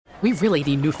We really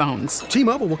need new phones.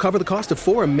 T-Mobile will cover the cost of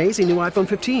 4 amazing new iPhone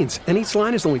 15s, and each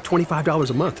line is only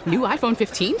 $25 a month. New iPhone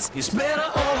 15s? It's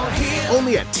better over here.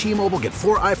 Only at T-Mobile, get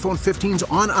 4 iPhone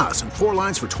 15s on us and 4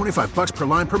 lines for $25 per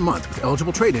line per month with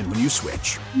eligible trade-in when you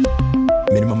switch.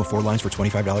 Minimum of 4 lines for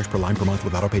 $25 per line per month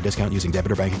with autopay discount using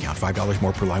debit or bank account. $5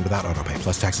 more per line without autopay,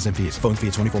 plus taxes and fees. Phone fee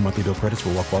at 24 monthly bill credits for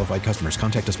well-qualified customers.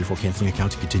 Contact us before canceling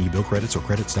account to continue bill credits or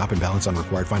credit stop and balance on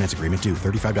required finance agreement due.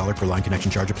 $35 per line connection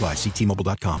charge applies. See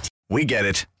T-Mobile.com. We get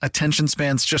it. Attention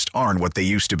spans just aren't what they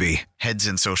used to be. Heads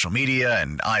in social media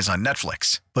and eyes on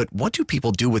Netflix. But what do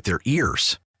people do with their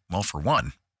ears? Well, for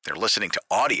one, they're listening to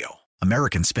audio.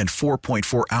 Americans spend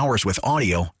 4.4 hours with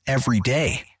audio every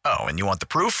day. Oh, and you want the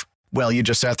proof? Well, you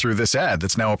just sat through this ad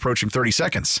that's now approaching 30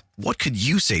 seconds. What could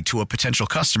you say to a potential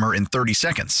customer in 30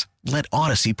 seconds? Let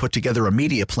Odyssey put together a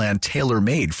media plan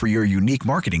tailor-made for your unique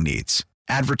marketing needs.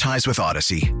 Advertise with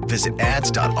Odyssey. Visit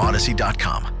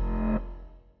ads.odyssey.com.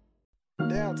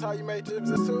 Damn, Ty, you made Jibs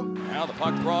this too? Now the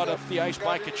puck brought up the ice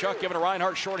by Tkachuk, giving to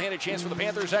Reinhart, shorthanded chance for the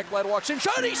Panthers. Ekblad walks in,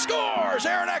 shot, he scores!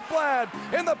 Aaron Ekblad,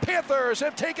 and the Panthers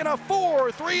have taken a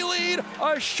 4-3 lead,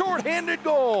 a shorthanded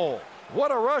goal. What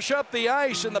a rush up the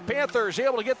ice, and the Panthers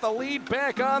able to get the lead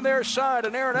back on their side,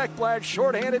 and Aaron Ekblad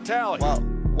shorthanded tally.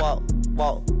 Whoa.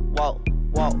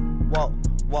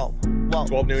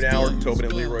 12 noon hour, Tobin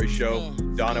and Leroy show.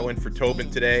 Dono in for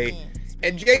Tobin today.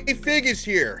 And Jay Fig is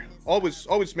here.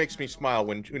 Always makes me smile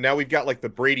when now we've got like the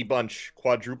Brady Bunch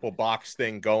quadruple box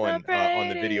thing going on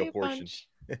the video portion.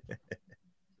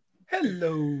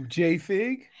 Hello, J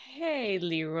Fig. Hey,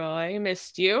 Leroy.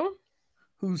 Missed you.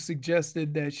 Who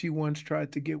suggested that she once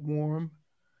tried to get warm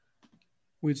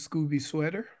with Scooby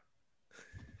sweater?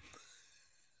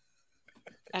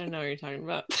 I don't know what you're talking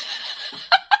about.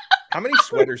 How many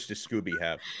sweaters does Scooby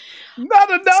have? Not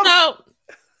enough. So,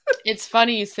 it's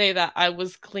funny you say that. I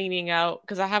was cleaning out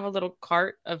because I have a little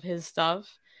cart of his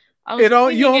stuff. You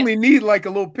only need like a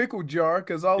little pickle jar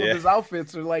because all of his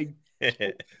outfits are like.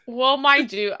 Well,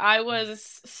 mind you, I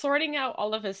was sorting out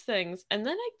all of his things, and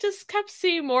then I just kept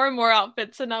seeing more and more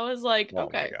outfits, and I was like,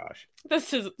 "Okay, my gosh,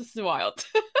 this is wild."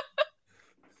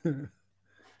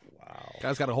 Wow,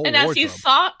 guy's got a whole. And as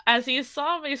he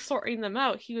saw me sorting them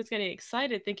out, he was getting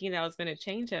excited, thinking that I was going to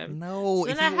change him. No,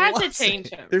 so then I had to change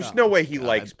him. There's no way he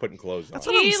likes putting clothes on. That's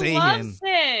what I'm saying. He loves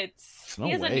it. No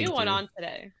he has way, a new one dude. on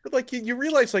today. But like you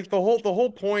realize, like the whole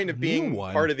point of being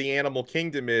part of the animal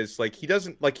kingdom is like he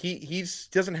doesn't like he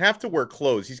doesn't have to wear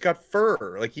clothes. He's got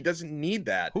fur. Like he doesn't need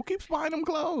that. Who keeps buying him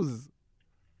clothes?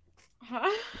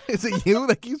 Huh? Is it you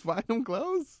that keeps buying him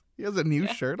clothes? He has a new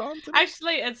shirt on today?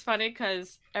 Actually, it's funny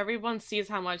because everyone sees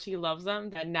how much he loves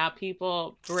them that now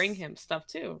people bring him stuff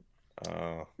too.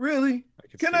 Really?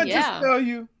 Can I just tell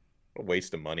you? A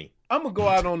waste of money. I'm gonna go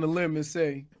out on the limb and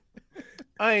say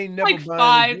I ain't never like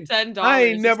buying $5-10. I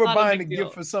ain't never buying a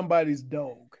gift for somebody's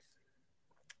dog.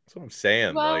 That's what I'm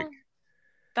saying. Well, like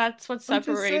that's what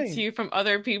separates you from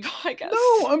other people, I guess.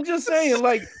 No, I'm just saying,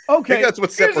 like, okay. I think that's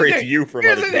what separates you from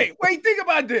other people. Wait, think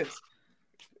about this.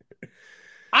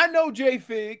 I know J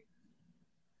Fig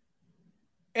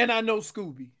and I know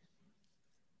Scooby.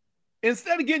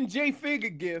 Instead of getting J Fig a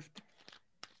gift,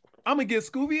 I'm gonna get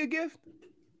Scooby a gift.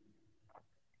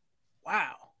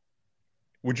 Wow.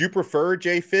 Would you prefer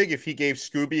J Fig if he gave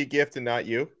Scooby a gift and not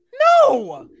you?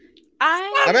 No.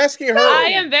 I'm asking her.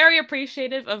 I am very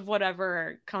appreciative of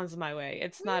whatever comes my way.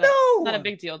 It's not a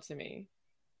big deal to me.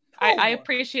 No. I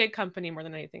appreciate company more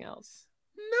than anything else.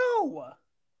 No.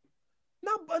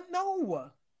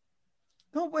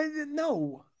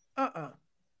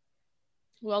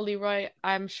 Well, Leroy,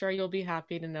 I'm sure you'll be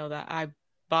happy to know that I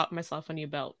bought myself a new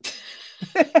belt.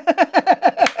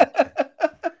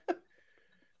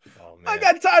 I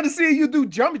got tired of seeing you do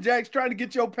jumping jacks trying to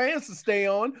get your pants to stay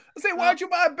on. I say, why don't you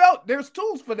buy a belt? There's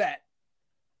tools for that.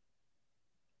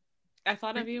 I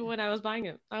thought of you when I was buying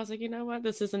it. I was like, you know what?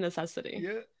 This is a necessity.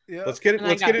 Yeah. Let's get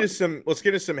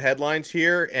into some headlines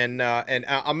here, and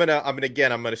I'm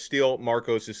gonna steal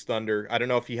Marcos's thunder. I don't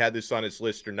know if he had this on his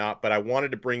list or not, but I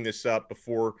wanted to bring this up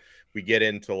before we get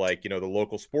into the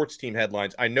local sports team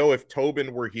headlines. I know if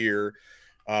Tobin were here,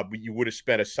 you would have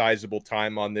spent a sizable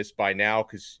time on this by now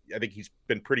because I think he's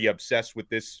been pretty obsessed with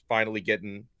this finally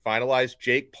getting finalized.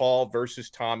 Jake Paul versus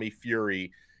Tommy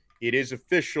Fury. It is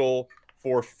official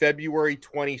for February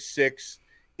 26th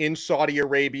in Saudi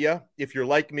Arabia. If you're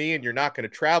like me and you're not going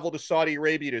to travel to Saudi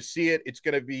Arabia to see it, it's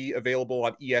going to be available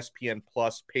on ESPN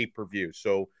Plus pay-per-view.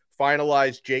 So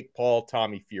finalize Jake Paul,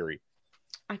 Tommy Fury.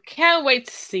 I can't wait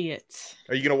to see it.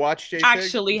 Are you going to watch Jake?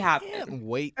 Actually happen. Can't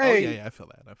wait. Hey. Oh, yeah, I feel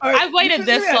that. I waited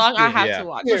this long. I have to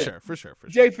watch For sure.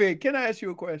 J Fig, can I ask you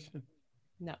a question?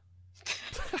 No.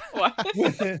 What? That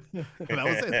was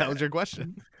it. That was your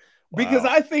question. Because Wow.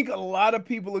 I think a lot of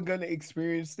people are going to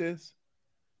experience this.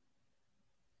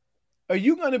 Are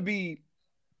you going to be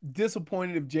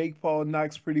disappointed if Jake Paul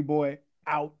knocks Pretty Boy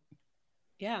out?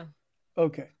 Yeah.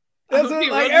 Okay. I That's would be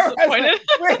it, like, real everybody's disappointed.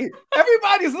 like, wait,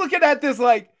 everybody's looking at this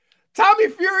like Tommy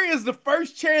Fury is the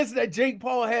first chance that Jake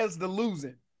Paul has to lose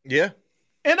it. Yeah.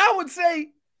 And I would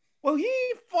say, well, he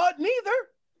fought neither.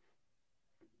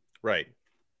 Right.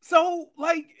 So,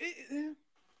 like,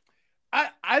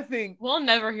 I think We'll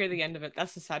never hear the end of it.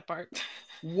 That's the sad part.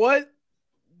 what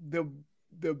the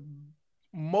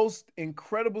most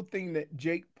incredible thing that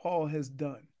Jake Paul has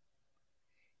done,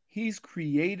 he's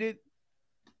created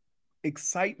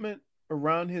excitement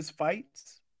around his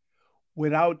fights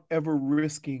without ever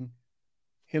risking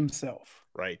himself.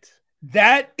 Right.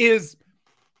 That is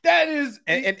And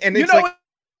you it's know, like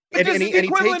it's and the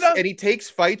equivalent of- he takes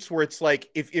fights where it's like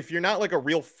if you're not like a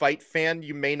real fight fan,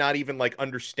 you may not even like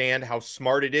understand how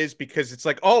smart it is because it's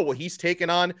like, oh well, he's taking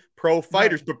on pro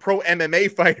fighters, but pro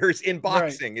MMA fighters in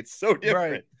boxing. It's so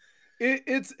different. Right.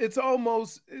 It's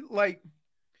almost like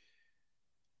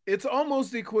it's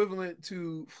almost equivalent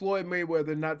to Floyd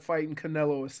Mayweather not fighting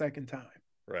Canelo a second time.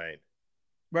 Right.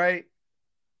 Right?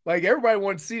 Like everybody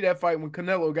wanted to see that fight when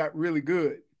Canelo got really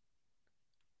good.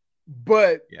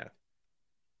 But yeah,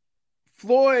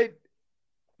 Floyd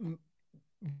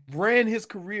ran his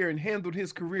career and handled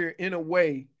his career in a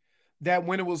way that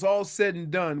when it was all said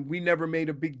and done, we never made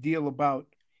a big deal about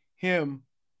him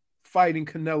fighting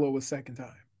Canelo a second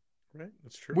time. Right.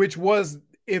 That's true. Which was,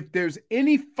 if there's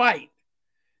any fight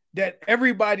that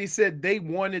everybody said they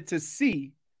wanted to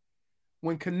see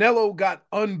when Canelo got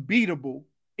unbeatable,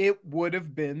 it would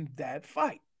have been that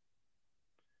fight.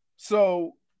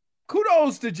 So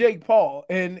kudos to Jake Paul.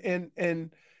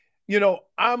 And you know,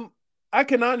 I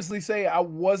can honestly say I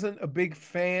wasn't a big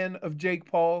fan of Jake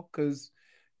Paul because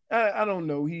I don't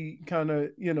know. He kind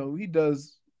of, you know, he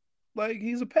does like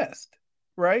he's a pest,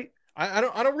 right? I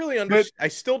don't really understand. I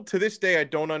still to this day I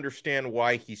don't understand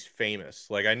why he's famous.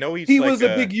 Like I know he like was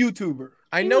a big YouTuber.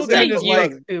 I know that, but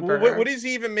like, YouTuber. what does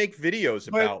he even make videos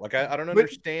about? Like I don't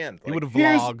understand. He Like, would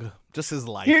vlog just his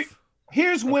life.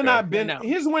 Here's when Okay.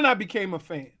 here's when I became a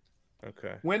fan.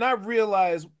 Okay. When I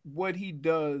realized what he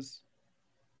does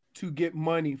to get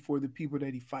money for the people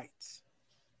that he fights.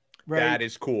 Right. That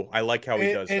is cool. I like how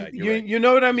he does that. You're right. You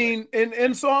know what I mean?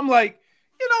 And so I'm like,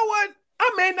 you know what?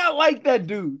 I may not like that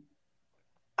dude.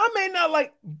 I may not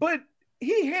like, but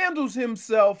he handles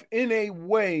himself in a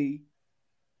way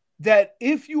that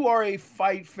if you are a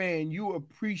fight fan, you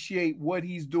appreciate what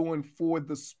he's doing for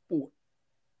the sport.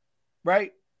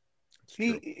 Right?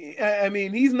 I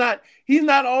mean, he's not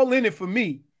all in it for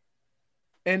me.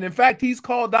 And in fact, he's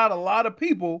called out a lot of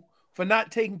people for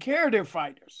not taking care of their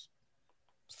fighters.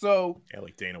 So yeah,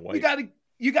 like Dana White.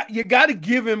 You got to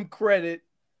give him credit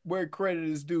where credit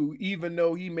is due, even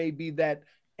though he may be that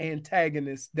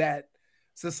antagonist that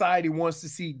society wants to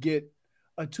see get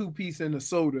a 2-piece and a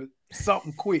soda,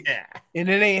 something quick, and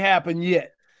it ain't happened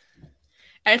yet.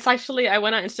 It's actually, I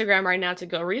went on Instagram right now to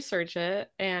go research it,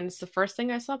 and it's the first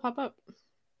thing I saw pop up.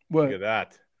 What? Look at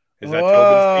that. Is that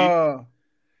Tobin's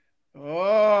feet?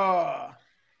 Oh,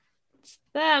 it's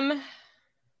them.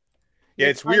 Yeah, The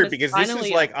it's time weird is because this is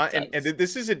finally like, up. and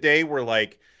this is a day where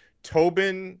like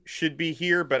Tobin should be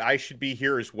here, but I should be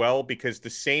here as well because the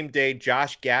same day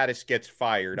Josh Gaddis gets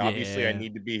fired. Obviously, I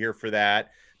need to be here for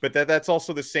that. But that's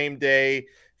also the same day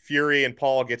Fury and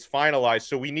Paul gets finalized.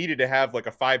 So we needed to have like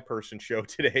a 5-person show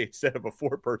today instead of a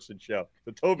 4-person show.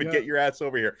 So Tobin, get your ass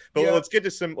over here. But let's get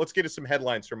to some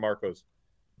headlines from Marcos.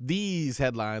 These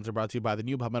headlines are brought to you by the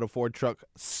new Palmetto Ford Truck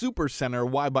Super Center.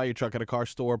 Why buy your truck at a car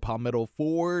store? Palmetto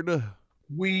Ford.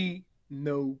 We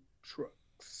know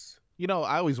trucks. You know,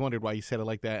 I always wondered why you said it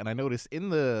like that, and I noticed in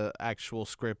the actual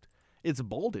script, it's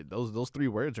bolded. Those 3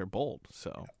 words are bold.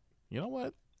 So, you know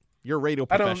what? You're a radio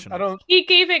professional. He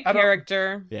gave it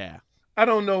character. Yeah. I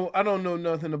don't know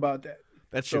nothing about that.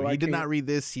 That's true. So He did not read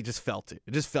this. He just felt it.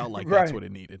 It just felt like Right. that's what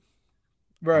it needed.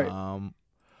 Right.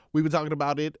 We've been talking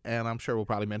about it, and I'm sure we'll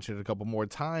probably mention it a couple more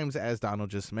times. As Donald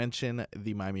just mentioned,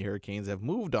 the Miami Hurricanes have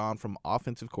moved on from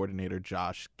offensive coordinator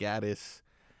Josh Gaddis.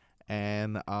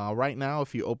 And right now,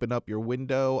 if you open up your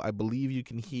window, I believe you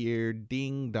can hear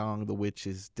Ding Dong, the Witch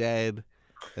is Dead,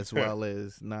 as well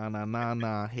as Na Na Na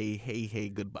Na, Hey Hey Hey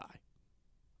Goodbye.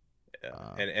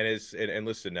 And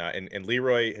listen, and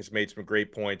Leroy has made some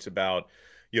great points about,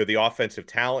 the offensive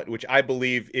talent, which I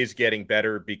believe is getting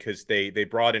better because they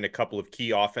brought in a couple of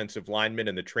key offensive linemen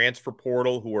in the transfer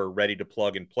portal who are ready to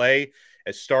plug and play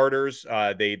as starters.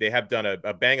 They have done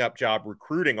a bang-up job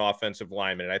recruiting offensive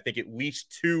linemen, and I think at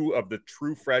least 2 of the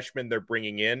true freshmen they're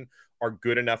bringing in are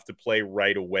good enough to play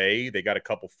right away. They got a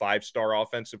couple 5-star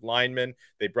offensive linemen.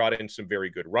 They brought in some very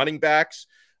good running backs.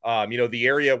 The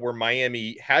area where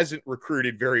Miami hasn't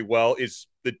recruited very well is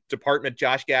the department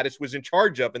Josh Gattis was in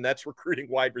charge of, and that's recruiting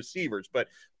wide receivers. But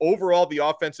overall, the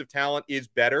offensive talent is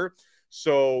better.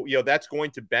 So, that's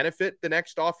going to benefit the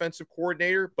next offensive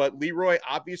coordinator. But Leroy,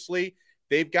 obviously,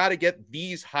 they've got to get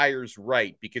these hires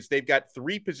right because they've got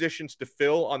 3 positions to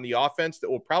fill on the offense that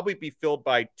will probably be filled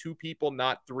by 2 people,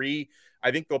 not 3.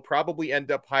 I think they'll probably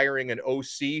end up hiring an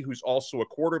OC who's also a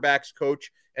quarterback's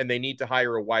coach, and they need to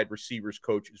hire a wide receivers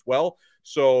coach as well.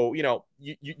 So,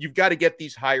 you've got to get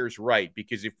these hires right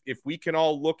because if we can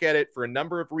all look at it for a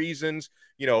number of reasons,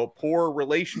 poor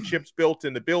relationships built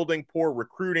in the building, poor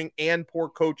recruiting, and poor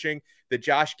coaching, that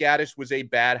Josh Gattis was a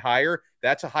bad hire.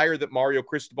 That's a hire that Mario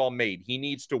Cristobal made. He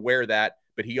needs to wear that,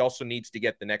 but he also needs to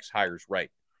get the next hires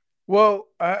right. Well,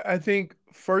 I think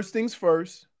first things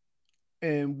first,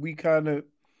 and we kind of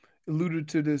alluded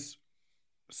to this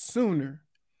sooner,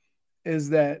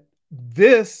 is that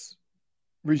this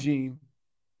regime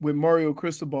with Mario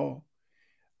Cristobal,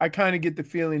 I kind of get the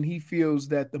feeling he feels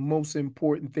that the most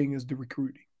important thing is the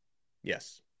recruiting.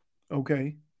 Yes.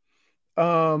 Okay.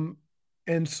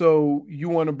 And so you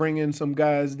want to bring in some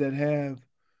guys that have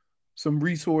some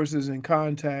resources and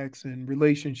contacts and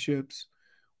relationships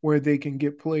where they can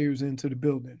get players into the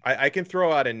building. I can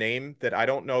throw out a name that I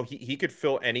don't know. He could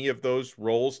fill any of those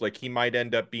roles. Like he might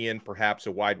end up being perhaps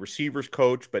a wide receivers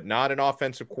coach, but not an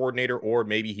offensive coordinator, or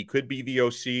maybe he could be the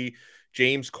OC.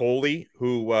 James Coley,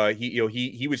 who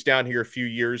he was down here a few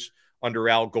years under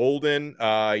Al Golden,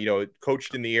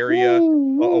 coached in the area a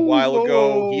while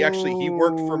ago. He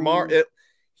worked for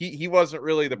He wasn't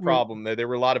really the problem. There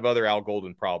were a lot of other Al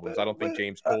Golden problems. I don't think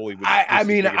James Coley was. I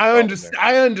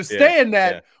understand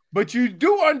that, but you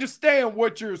do understand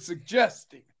what you're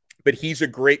suggesting. But he's a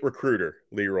great recruiter,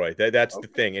 Leroy. That's the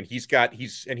thing. And he's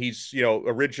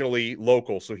originally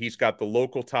local, so he's got the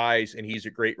local ties, and he's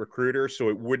a great recruiter. So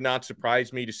it would not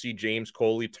surprise me to see James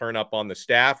Coley turn up on the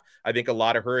staff. I think a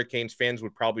lot of Hurricanes fans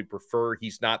would probably prefer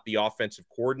he's not the offensive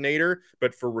coordinator,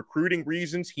 but for recruiting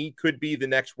reasons, he could be the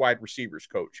next wide receivers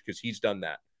coach because he's done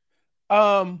that.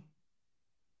 I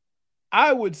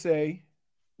would say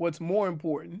what's more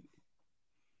important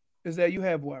is that you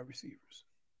have wide receivers.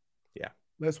 Yeah.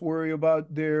 Let's worry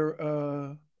about their,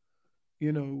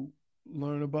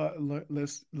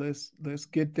 let's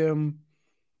get them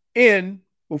in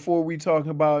before we talk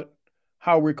about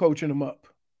how we're coaching them up.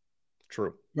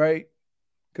 True. Right?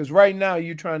 Because right now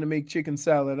you're trying to make chicken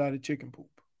salad out of chicken poop.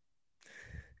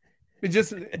 It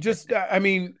just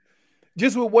with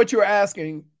what you're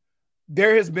asking,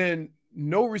 there has been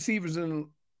no receivers in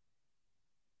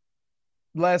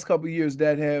the last couple of years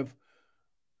that have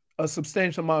a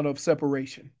substantial amount of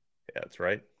separation. Yeah, that's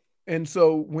right. And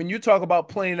so when you talk about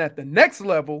playing at the next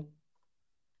level,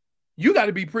 you got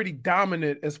to be pretty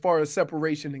dominant as far as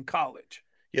separation in college.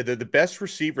 Yeah, the best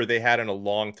receiver they had in a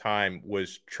long time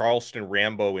was Charleston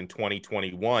Rambo in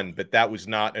 2021, but that was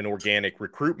not an organic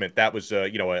recruitment. That was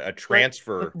a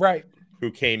transfer, right, who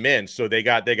came in. So they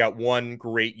got one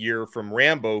great year from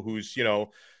Rambo, who's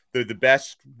the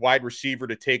best wide receiver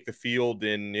to take the field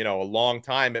in, a long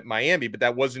time at Miami, but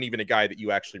that wasn't even a guy that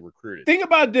you actually recruited. Think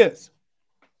about this.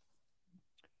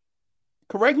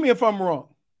 Correct me if I'm wrong.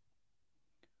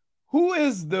 Who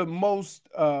is the most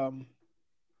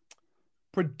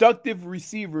productive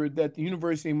receiver that the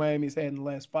University of Miami has had in the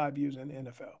last 5 years in the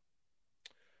NFL?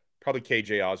 Probably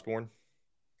KJ Osborne,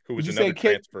 who was another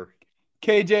transfer.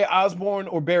 KJ Osborne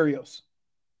or Berrios?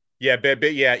 Yeah,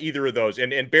 either of those.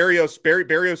 And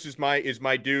Berrios is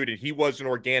my dude, and he was an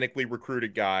organically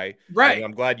recruited guy. Right. And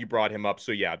I'm glad you brought him up.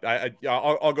 So yeah,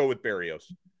 I'll go with Berrios.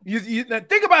 Now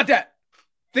think about that.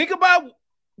 Think about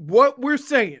what we're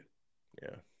saying.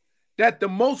 Yeah. That the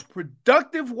most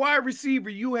productive wide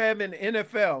receiver you have in the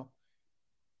NFL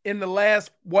in the last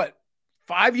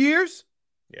 5 years?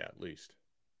 Yeah, at least.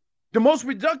 The most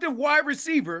productive wide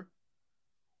receiver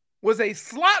was a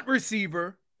slot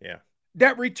receiver. Yeah.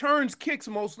 That returns kicks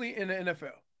mostly in the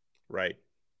NFL. Right.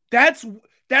 That's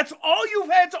all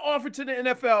you've had to offer to the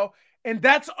NFL, and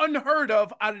that's unheard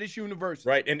of out of this university.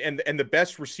 Right. And the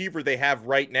best receiver they have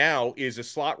right now is a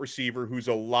slot receiver who's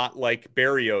a lot like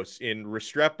Berrios in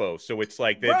Restrepo. So it's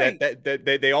like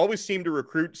they always seem to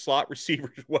recruit slot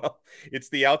receivers well. It's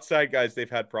the outside guys they've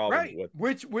had problems with.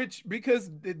 Which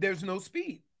because there's no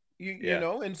speed. You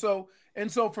know, and so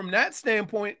And so from that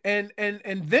standpoint, and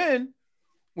then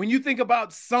when you think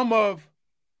about some of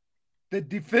the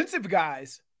defensive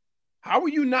guys, how are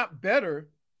you not better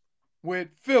with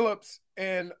Phillips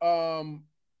and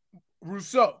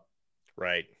Rousseau?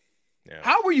 Right. Yeah.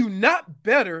 How were you not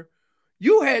better?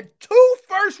 You had 2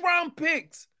 first-round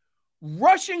picks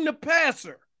rushing the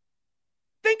passer.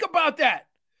 Think about that.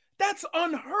 That's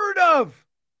unheard of.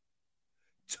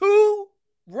 2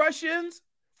 Russians,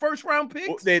 first-round picks.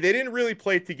 Well, they didn't really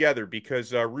play together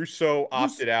because Rousseau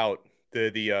opted out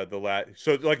the last.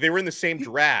 So like they were in the same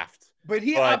draft. But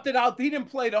he opted out. He didn't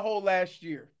play the whole last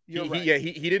year. You're right.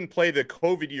 He didn't play the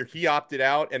COVID year. He opted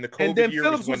out, and the COVID and then year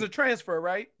Phillips was a transfer,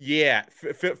 right? Yeah,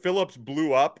 Phillips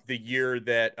blew up the year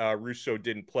that Rousseau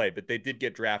didn't play, but they did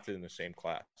get drafted in the same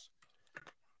class.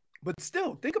 But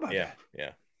still, think about that.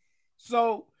 Yeah.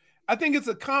 So I think it's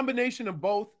a combination of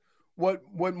both.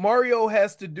 What Mario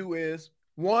has to do is,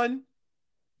 1,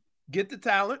 get the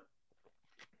talent,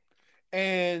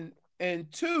 and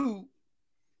 2,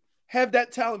 have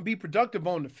that talent be productive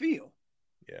on the field.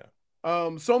 Yeah.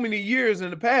 So many years in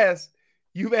the past,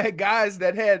 you've had guys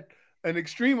that had an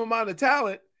extreme amount of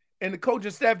talent and the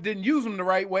coaching staff didn't use them the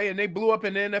right way and they blew up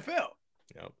in the NFL.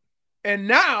 Yep. And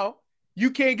now you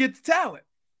can't get the talent.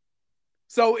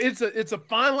 So it's a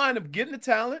fine line of getting the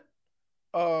talent,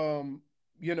 getting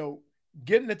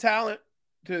the talent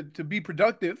to be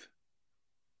productive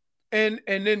and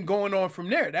then going on from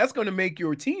there. That's going to make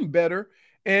your team better.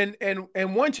 And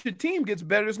once your team gets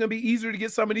better, it's going to be easier to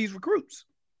get some of these recruits.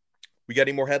 We got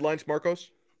any more headlines, Marcos?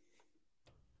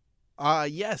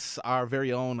 Yes, our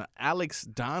very own Alex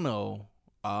Dono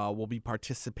will be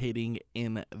participating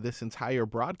in this entire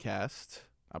broadcast,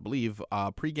 I believe,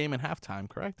 pregame and halftime,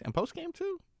 correct? And postgame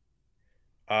too?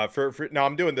 No,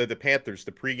 I'm doing the Panthers,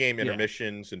 the pregame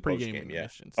intermissions and Pre-game postgame.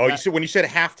 intermissions. Yeah. Oh, when you said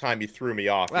halftime, you threw me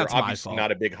off. That's You're my obviously fault.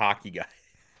 not a big hockey guy.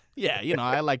 Yeah,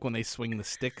 I like when they swing the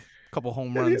stick. A couple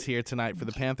home runs here tonight for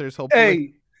the Panthers, hopefully.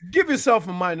 Hey, give yourself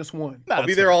a -1. I'll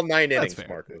be there all 9 innings,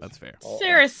 Marcus. That's fair.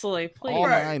 Seriously, please. All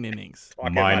 9 innings.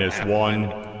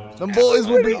 -1. Them boys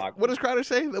will be, what does Crowder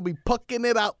say? They'll be pucking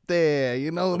it out there.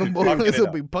 The boys will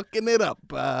be pucking it up.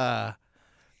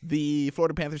 The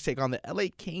Florida Panthers take on the LA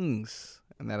Kings,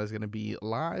 and that is going to be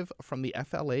live from the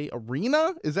FLA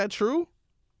Arena. Is that true?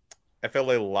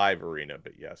 FLA Live Arena,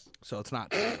 but yes. So it's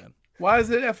not true then. Why is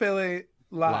it FLA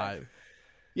Live?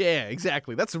 Yeah,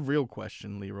 exactly. That's a real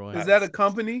question, Leroy. Is that a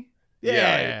company?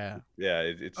 Yeah.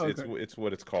 It's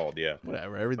what it's called. Yeah.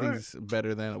 Whatever. Everything's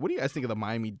better than. What do you guys think of the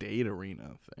Miami-Dade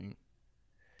Arena thing?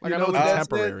 Like, You I know know what it's a that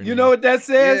temporary. says? You know what that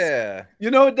says? Yeah. You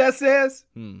know what that says?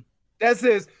 That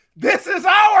says, this is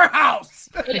our house.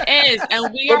 It is,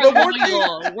 and we are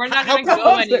loyal. We're not going to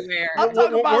go anywhere.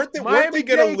 Weren't they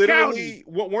going to literally?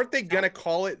 Weren't they going to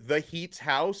call it the Heat's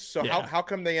house? So how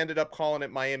come they ended up calling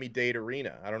it Miami-Dade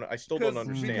Arena? I don't know. I still don't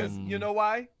understand. Because you know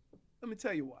why? Let me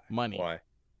tell you why. Money. Why?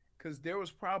 Because there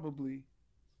was probably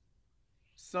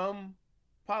some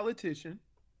politician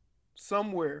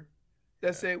somewhere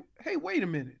that said, "Hey, wait a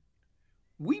minute.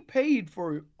 We paid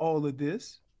for all of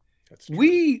this.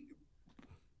 We,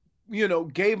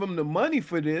 gave them the money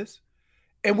for this,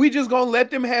 and we just gonna let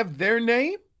them have their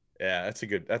name?" Yeah,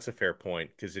 that's a fair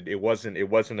point because it wasn't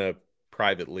a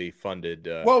privately funded.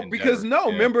 Because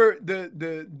endeavor. remember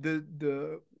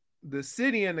the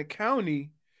city and the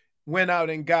county went out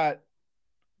and got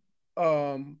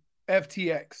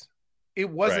FTX. It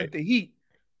wasn't the Heat,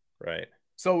 right?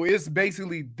 So it's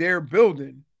basically their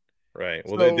building. Right.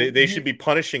 Well, So they should be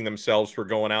punishing themselves for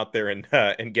going out there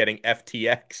and getting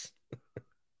FTX.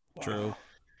 True.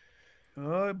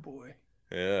 Oh boy.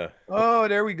 Yeah. Oh,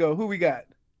 there we go. Who we got?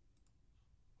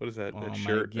 What is that? Oh, That my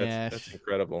shirt? That's gosh.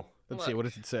 incredible. Let's see. What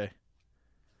does it say?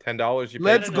 $10 you paid?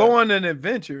 Let's go on an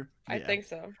adventure. I think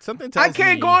so. Something tells I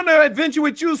can't me- go on an adventure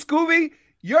with you, Scooby.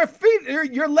 Your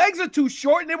feet, your legs are too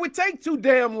short, and it would take too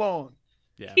damn long.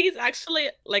 Yeah. He's actually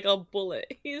like a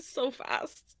bullet. He's so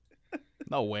fast.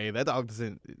 No way. That dog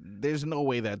doesn't. There's no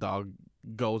way that dog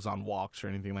goes on walks or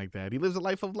anything like that. He lives a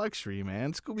life of luxury,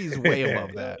 man. Scooby's way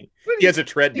above that. He has a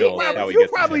treadmill. That's how he You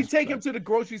gets probably his take him to the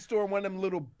grocery store in one of them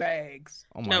little bags.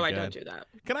 Oh my No, God. I don't do that.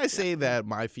 Can I say that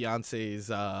my fiance's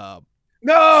No,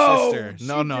 sister?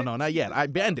 No, not yet. I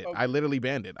banned it. I literally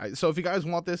banned it. So if you guys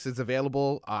want this, it's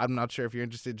available. I'm not sure if you're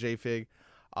interested, JFig.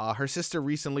 Her sister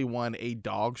recently won a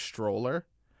dog stroller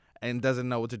and doesn't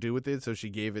know what to do with it, so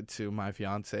she gave it to my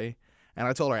fiance. And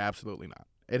I told her absolutely not.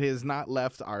 It has not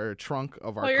left our trunk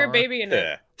of our car. You're a baby in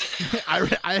it. I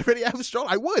already have a stroller.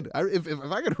 I would. If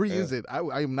I could reuse it,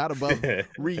 I am not above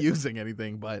reusing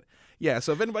anything. But yeah,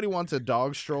 so if anybody wants a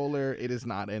dog stroller, it is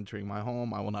not entering my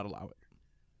home. I will not allow it.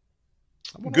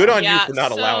 Good on you for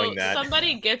not so allowing that.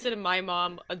 Somebody gifted my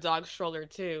mom a dog stroller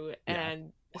too,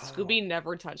 and Scooby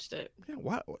never touched it. Yeah,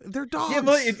 what? They're dogs. Yeah,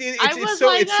 but it's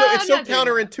so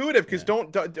counterintuitive because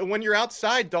when you're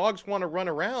outside, dogs want to run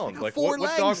around. Like what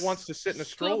dog wants to sit in a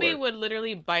stroller? Scooby would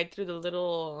literally bite through the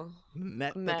little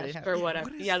net mesh or whatever.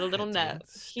 Yeah, the little net.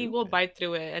 He will bite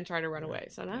through it and try to run away.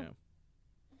 So no.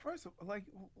 First of all, like,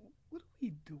 what are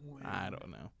we doing? I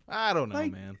don't know,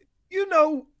 like, man. You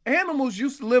know, animals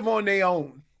used to live on their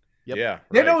own. Yep. Yeah,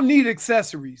 they don't need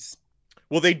accessories.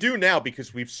 Well, they do now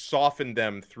because we've softened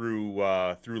them through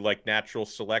like natural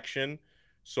selection.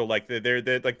 So like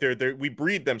they're we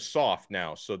breed them soft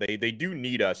now, so they do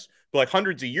need us. But like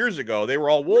hundreds of years ago, they were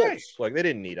all wolves. Right. Like they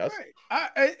didn't need us.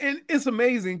 Right. And it's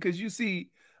amazing because you see,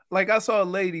 like I saw a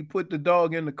lady put the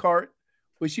dog in the cart,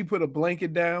 but she put a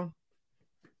blanket down,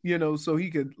 you know, so he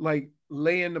could like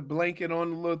lay in the blanket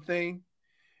on the little thing.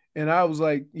 And I was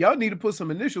like, y'all need to put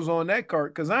some initials on that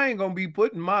cart because I ain't going to be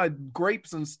putting my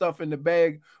grapes and stuff in the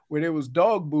bag where there was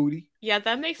dog booty. Yeah,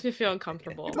 that makes me feel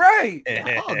uncomfortable. Right.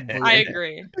 I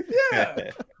agree.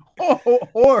 Yeah.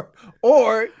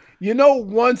 or, you know,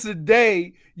 once a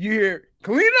day you hear,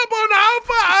 clean up on the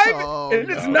Alpha and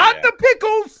it's not the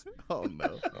pickles. Oh,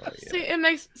 no.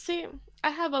 See, I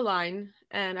have a line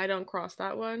and I don't cross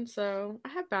that one. So I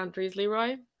have boundaries,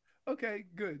 Leroy. Okay,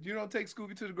 good. You don't take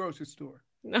Scooby to the grocery store.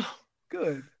 No.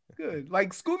 Good.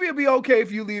 Like Scooby will be okay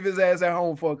if you leave his ass at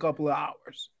home for a couple of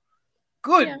hours.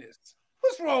 Goodness. Yeah.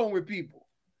 What's wrong with people?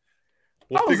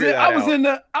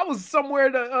 I was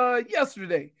somewhere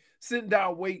yesterday sitting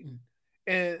down waiting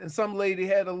and some lady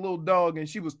had a little dog and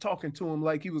she was talking to him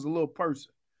like he was a little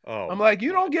person. Oh. I'm like,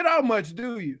 you don't get out much,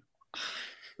 do you?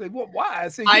 Like, what? Why?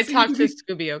 I talked to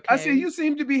Scooby, okay. I said, you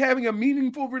seem to be having a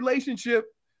meaningful relationship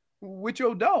with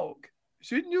your dog.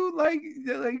 Shouldn't you like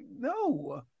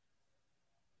no?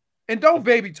 And don't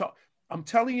baby talk. I'm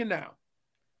telling you now,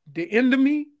 the end of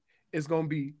me is gonna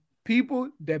be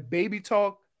people that baby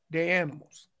talk their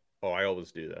animals. Oh, I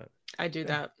always do that. I do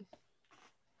that.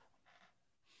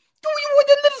 Do you want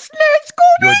a little snack,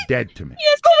 Scooby? You're dead to me.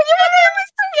 Yes,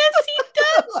 he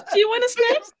does. Do you want a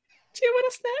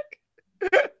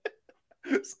snack?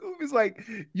 Scooby's like,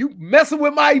 you messing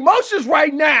with my emotions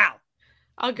right now.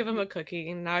 I'll give him a cookie,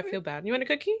 and now I feel bad. You want a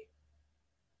cookie?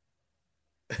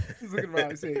 He's looking around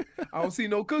and saying, I don't see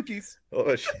no cookies.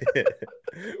 Oh, shit.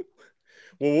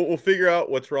 Well, we'll figure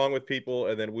out what's wrong with people,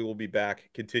 and then we will be back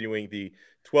continuing the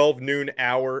 12 noon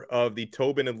hour of the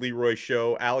Tobin and Leroy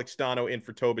show. Alex Dono in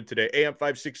for Tobin today. AM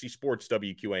 560 Sports,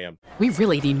 WQAM. We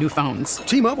really need new phones.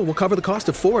 T-Mobile will cover the cost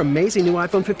of 4 amazing new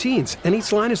iPhone 15s, and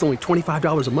each line is only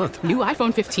 $25 a month. New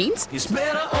iPhone 15s? It's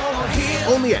better over here.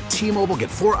 Only at T-Mobile,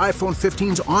 get 4 iPhone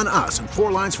 15s on us and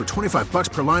 4 lines for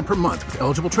 $25 per line per month with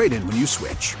eligible trade-in when you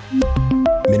switch.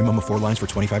 Minimum of 4 lines for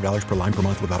 $25 per line per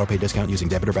month with auto pay discount using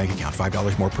debit or bank account.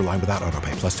 $5 more per line without auto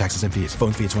pay, plus taxes and fees.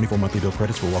 Phone fee at 24 monthly bill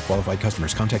credits for well-qualified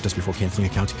customers. Contact us before canceling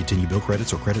account to continue bill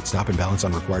credits or credit stop and balance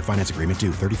on required finance agreement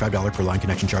due. $35 per line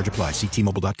connection charge applies. See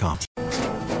T-Mobile.com.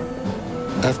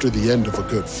 After the end of a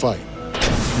good fight,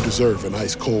 you deserve an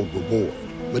ice-cold reward.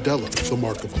 Modelo is the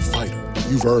mark of a fighter.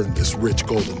 You've earned this rich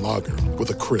golden lager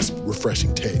with a crisp,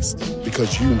 refreshing taste.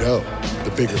 Because you know,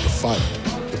 the bigger the fight,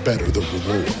 the better the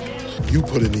reward. You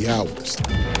put in the hours,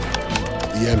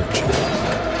 the energy,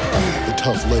 the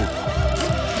tough labor.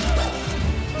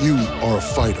 You are a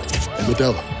fighter, and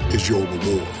Modelo is your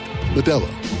reward. Modelo,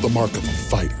 the mark of a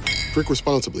fighter. Drink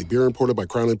responsibly. Beer imported by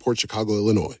Crown Imports, Chicago,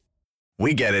 Illinois.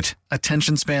 We get it.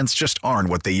 Attention spans just aren't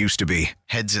what they used to be.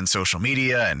 Heads in social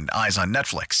media and eyes on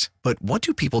Netflix. But what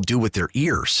do people do with their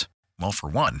ears? Well, for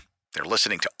one, they're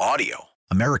listening to audio.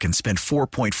 Americans spend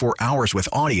 4.4 hours with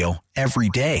audio every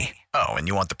day. Oh, and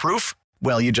you want the proof?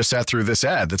 Well, you just sat through this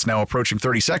ad that's now approaching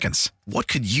 30 seconds. What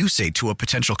could you say to a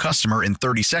potential customer in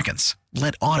 30 seconds?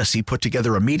 Let Odyssey put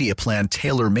together a media plan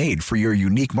tailor-made for your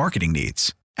unique marketing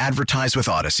needs. Advertise with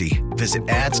Odyssey. Visit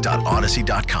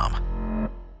ads.odyssey.com.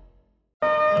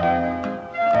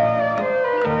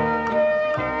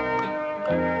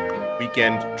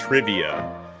 Weekend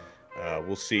trivia.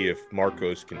 We'll see if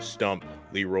Marcos can stump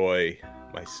Leroy,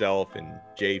 myself, and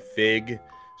Jay Fig.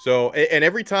 So, and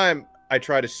every time I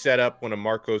try to set up one of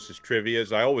Marcos's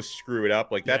trivias, I always screw it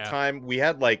up. Like that time we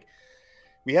had like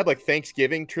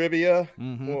Thanksgiving trivia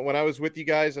when I was with you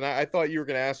guys, and I thought you were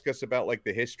going to ask us about like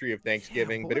the history of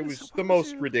Thanksgiving, but it was the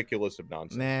most ridiculous of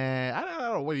nonsense. Nah, I don't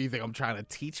know. What do you think? I'm trying to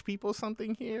teach people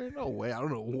something here? No way. I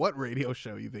don't know what radio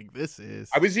show you think this is.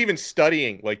 I was even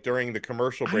studying, like during the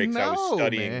commercial breaks, I was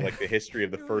studying like the history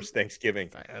of the first Thanksgiving.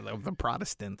 I love the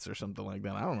Protestants or something like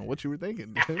that. I don't know what you were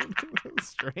thinking, dude. It was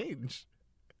strange.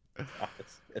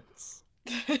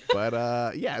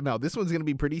 But yeah, no, this one's gonna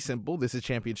be pretty simple. This is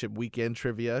championship weekend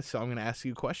trivia, so I'm gonna ask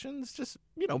you questions, just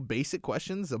basic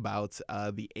questions about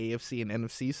the AFC and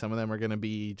NFC. Some of them are gonna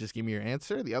be just give me your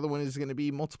answer. The other one is gonna be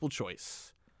multiple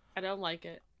choice. I don't like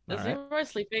it. Is All right. Leroy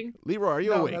sleeping? Leroy, are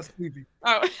you awake? Not sleeping.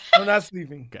 Oh, I'm not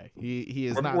sleeping. Okay, he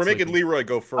is We're, not. we're making sleeping. Leroy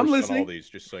go first I'm on listening. all these,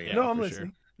 just so you Yeah, know. No, I'm for listening.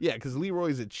 Sure. Yeah, because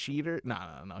Leroy's a cheater. No,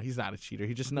 he's not a cheater.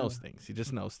 He just knows things. He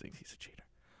just knows things. He's a cheater,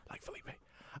 like Felipe.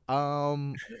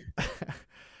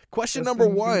 Question That's number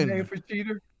the new one. name for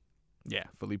cheater. Yeah,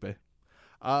 Felipe.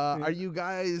 Are you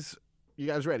guys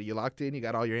ready? You locked in? You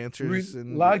got all your answers?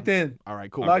 And Locked in. All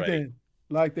right, cool. Locked in.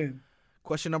 Locked in.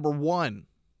 Question number one.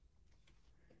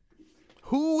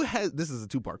 This is a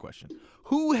two-part question.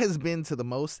 Who has been to the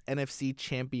most NFC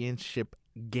championship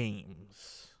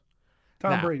games?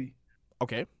 Tom Brady.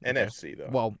 Okay. NFC, though.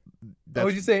 Well, Oh,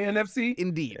 did you say NFC?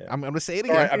 Indeed. Yeah. I'm going to say it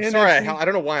All again. right, I'm sorry. I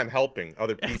don't know why I'm helping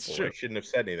other people. true. I shouldn't have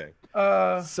said anything.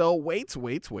 So wait.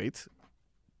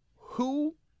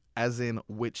 Who, as in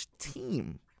which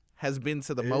team, has been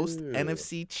to the most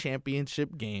NFC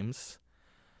championship games?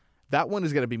 That one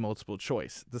is going to be multiple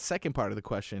choice. The second part of the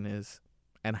question is,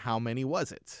 and how many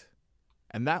was it?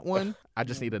 And that one, I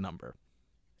just need a number.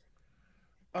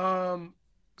 Now,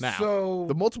 so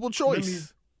the multiple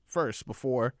choice first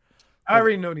before. I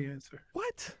already know the answer.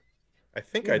 What? I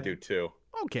think I do too.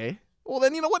 Okay. Well,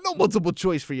 then you know what? No multiple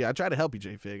choice for you. I try to help you,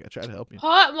 J-Fig. I try to help you.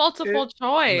 What multiple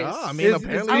choice? No, I mean,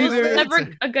 apparently I was it's the never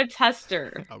answer. a good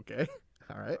tester. Okay.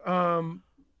 All right.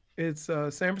 It's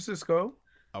San Francisco.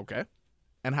 Okay.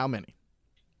 And how many?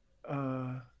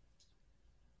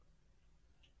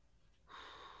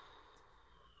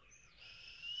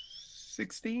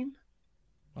 16.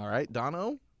 All right,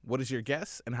 Dono. What is your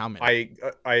guess and how many?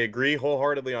 I agree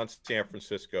wholeheartedly on San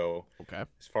Francisco. Okay.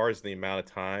 As far as the amount of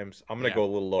times, I'm going to Yeah. go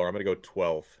a little lower. I'm going to go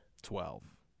 12. 12.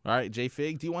 All right,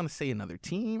 J-Fig, do you want to say another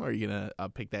team, or are you going to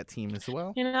pick that team as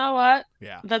well? You know what?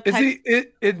 Yeah.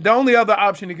 The only other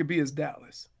option it could be is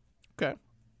Dallas. Okay.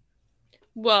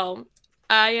 Well,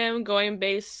 I am going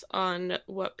based on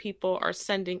what people are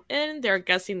sending in. They're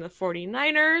guessing the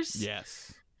 49ers.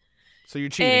 Yes. So you're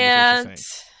cheating. Is what you're And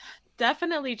saying.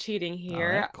 definitely cheating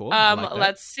here. All right, cool. I like that.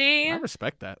 Let's see. I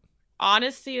respect that.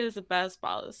 Honesty is the best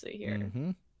policy here.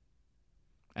 Mm-hmm.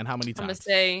 And how many I'm going times? to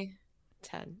say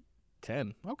 10.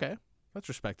 10. Okay. That's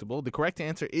respectable. The correct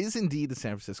answer is indeed the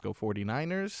San Francisco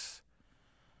 49ers.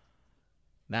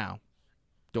 Now,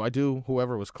 do I do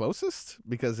whoever was closest?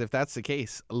 Because if that's the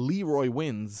case, Leroy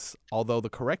wins, although the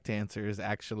correct answer is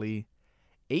actually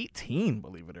 18,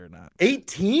 believe it or not.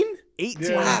 18?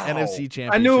 18 Wow. NFC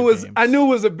championship I knew it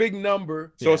was a big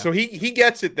number. So he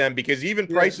gets it then, because even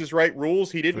Price is Right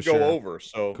rules, he didn't For go sure. over.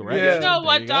 So Correct. Yeah. You know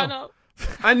what, There you go. Dono?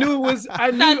 I knew it was.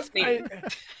 That's me.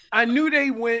 I knew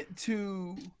they went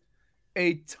to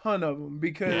a ton of them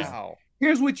because Wow.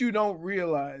 here's what you don't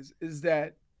realize is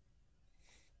that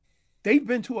they've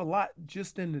been to a lot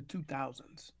just in the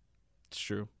 2000s, It's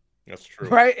true. That's true.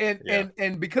 right? And Yeah.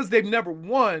 and because they've never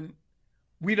won,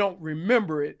 we don't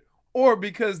remember it, or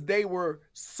because they were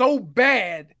so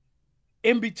bad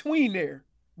in between there,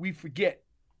 we forget.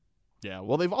 Yeah,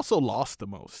 well, they've also lost the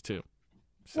most, too.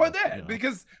 So, Well, that you know.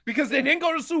 because they didn't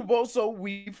go to the Super Bowl, so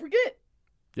we forget.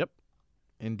 Yep,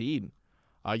 indeed.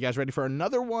 You guys ready for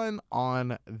another one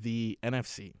on the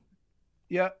NFC?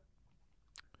 Yeah.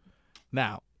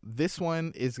 Now, this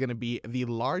one is going to be the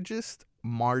largest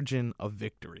margin of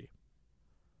victory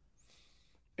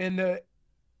In the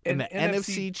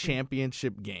NFC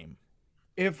championship game.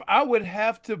 If I would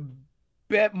have to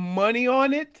bet money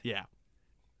on it, Yeah.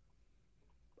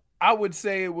 I would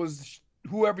say it was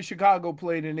whoever Chicago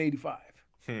played in '85.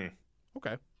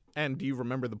 Okay. And do you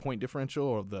remember the point differential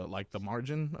or the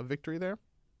margin of victory there?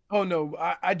 Oh no,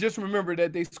 I just remember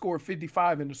that they scored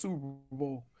 55 in the Super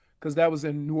Bowl because that was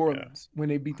in New Orleans when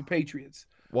they beat the Patriots.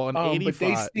 Well, in But they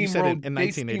 85, you said in steamrolled-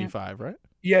 1985, right?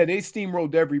 Yeah, they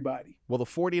steamrolled everybody. Well, the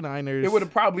 49ers, They would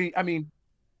have probably. I mean,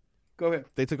 go ahead.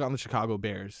 they took on the Chicago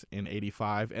Bears in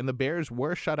 85, and the Bears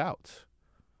were shut out.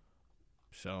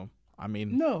 So, I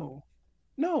mean, No,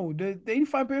 the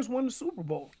 '85 Bears won the Super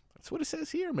Bowl. that's what it says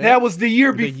here, man. That was the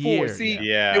year The before. year, See,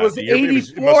 Yeah. it was the year- it was-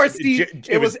 it 84 must- season.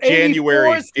 It was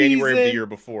January of the year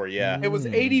before. Yeah. It was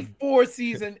 84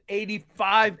 season,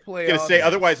 85 playoffs. I was gonna say,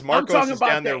 otherwise Marcos I'm talking is about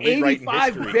down there the rewriting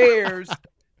 85 history. Bears.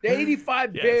 The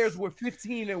 85 Yes. Bears were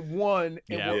 15-1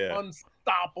 and Yeah. were Yeah.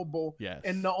 unstoppable. Yes.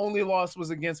 And the only loss was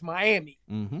against Miami.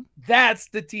 Mm-hmm. That's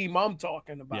the team I'm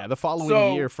talking about. Yeah, the following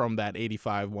So- year from that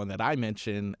 85 one that I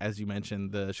mentioned, as you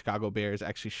mentioned, the Chicago Bears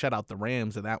actually shut out the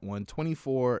Rams in that one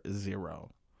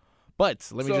 24-0. But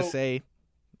let me just So- say,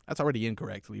 that's already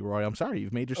incorrect, Leroy. I'm sorry.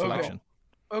 You've made your Okay. selection.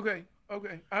 Okay.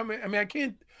 Okay. I mean,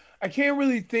 I can't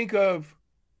really think of.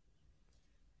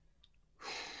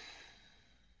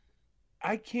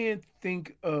 I can't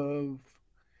think of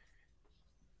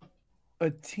a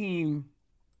team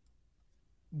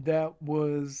that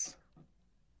was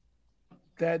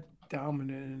that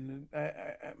dominant.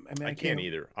 And I can't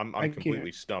either. I'm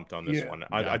completely stumped on this one.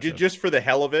 I Gotcha. just for the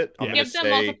hell of it, I'm gonna Give them say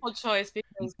multiple choice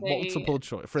because they multiple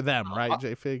choice for them, right,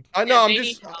 J-Fig? I know. they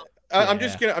I'm need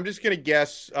just gonna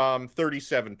guess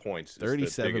 37 points. Is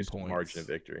 37 the biggest points. margin of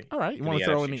victory. All right, you in want the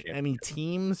to throw NFC any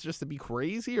teams just to be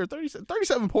crazy, or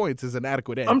 37 points is an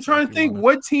adequate edge? I'm trying if to you think wanna-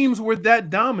 what teams were that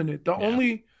dominant.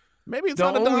 Maybe it's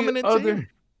not a dominant team.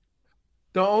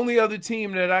 The only other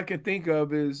team that I can think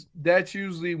of is that's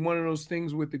usually one of those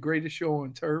things with the greatest show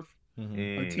on turf. A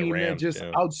team that Rams, just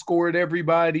yeah. outscored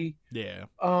everybody. Yeah.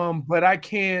 But I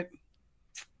can't.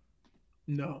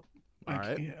 No, All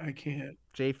right. I can't.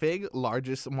 J-Fig,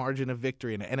 largest margin of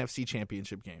victory in an NFC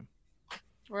Championship game.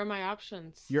 Where are my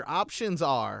options? Your options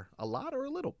are a lot or a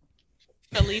little.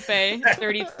 Felipe,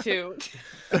 32.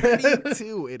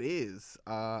 32 it is.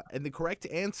 And the correct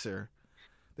answer,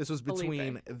 this was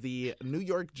between the New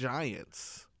York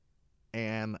Giants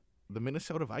and the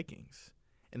Minnesota Vikings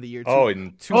in the year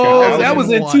in 2001. That was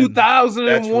in 2001.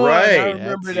 That's right. I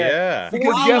remember that. Yeah.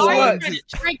 Because Wow, guess why are you what? trying to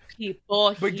trick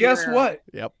people But guess here? what?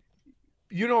 Yep.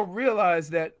 You don't realize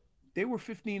that they were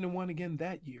 15-1 again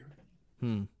that year.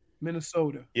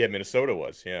 Minnesota. Yeah, Minnesota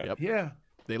was. Yeah. Yep. Yeah.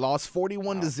 They lost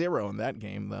 41-0 in that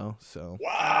game, though. So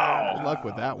wow, good luck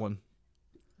with that one.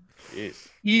 Jeez.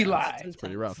 Eli. It's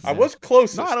pretty rough. I was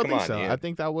close. No, I don't Come think on, so. yeah. I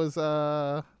think that was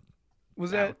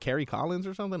Was that Kerry Collins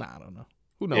or something? I don't know.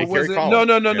 Who Yeah, knows? was Kerry it?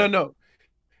 Collins, No.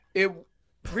 It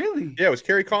really? Yeah, it was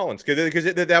Kerry Collins because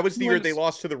that was the year Was- they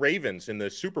lost to the Ravens in the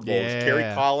Super Bowl. It was Kerry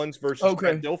Yeah. Collins versus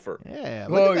Brett Dilfer. Yeah,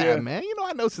 look at that, yeah. man. You know,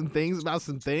 I know some things about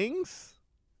some things.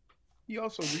 You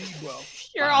also read well.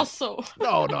 You're also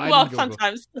No, I well, didn't go-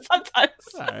 sometimes.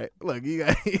 All right, look, you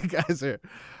guys are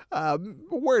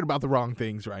worried about the wrong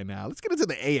things right now. Let's get into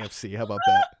the AFC. How about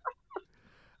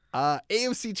that?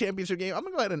 AFC Championship game. I'm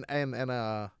gonna go ahead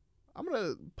and I'm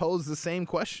gonna pose the same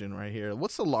question right here.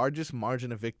 What's the largest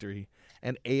margin of victory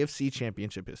in AFC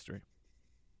Championship history?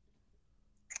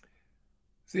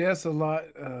 See, that's a lot.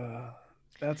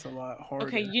 That's a lot harder.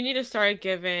 Okay, you need to start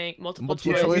giving multiple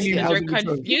Multiple choice choice, because yeah. you're Multiple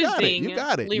choice. confusing You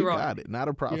got it. Leroy. You got it. Not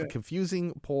a problem. Yeah.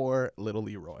 Confusing poor little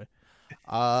Leroy.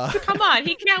 Come on,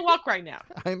 he can't walk right now.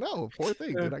 I know, poor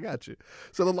thing, dude. I got you.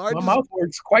 So the My largest mouth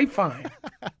works quite fine.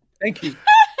 Thank you.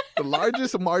 the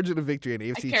largest margin of victory in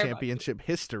AFC care about Championship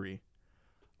history.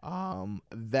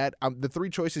 The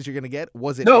three choices you're gonna get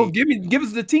was it No, give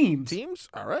us the teams. teams?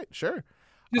 All right, sure.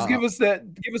 Just give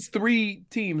us three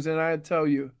teams, and I tell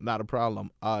you. Not a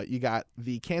problem. You got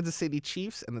the Kansas City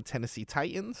Chiefs and the Tennessee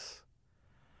Titans,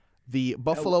 the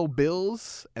Buffalo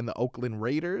Bills and the Oakland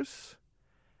Raiders,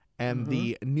 and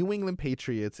the New England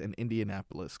Patriots and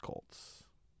Indianapolis Colts.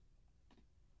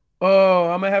 Oh,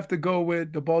 I'm gonna have to go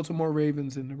with the Baltimore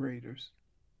Ravens and the Raiders.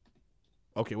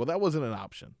 Okay, well that wasn't an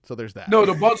option, so there's that. No,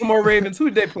 the Baltimore Ravens. Who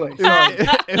did they play?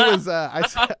 It was I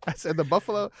said the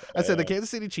Buffalo. I said the Kansas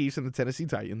City Chiefs and the Tennessee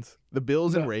Titans, the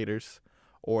Bills and No. Raiders,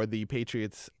 or the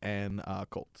Patriots and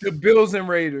Colts. The Bills and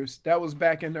Raiders. That was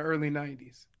back in the early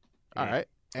 '90s. All right,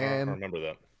 I and remember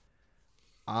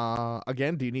that.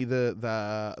 again, do you need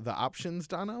the options,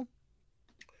 Dono?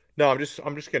 No, I'm just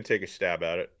gonna take a stab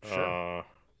at it. Sure.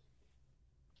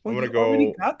 I'm gonna you go.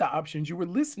 already got the options. You were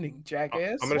listening,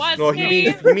 jackass. I'm gonna. What, No,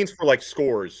 Steve? he means for like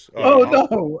scores. Oh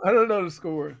no, I don't know the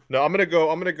score. No, I'm gonna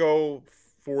go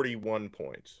 41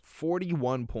 points.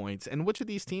 41 points. And which of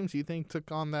these teams do you think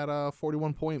took on that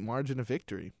 41-point margin of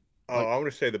victory? Oh, I'm gonna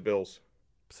say the Bills.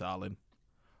 Solid.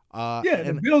 Yeah,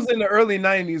 and the Bills in the early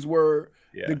 '90s were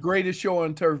Yeah. the greatest show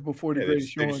on turf before the Yeah, they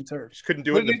greatest just- they show just- on turf. Just couldn't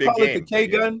do What it in did the they big call game. it? The K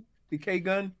gun. The K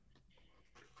gun.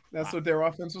 That's what their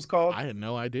offense was called. I had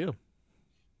no idea.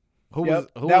 Yep.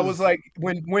 That was like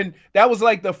when that was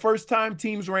like the first time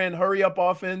teams ran hurry up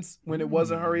offense when it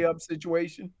wasn't hurry up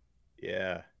situation.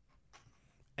 Yeah.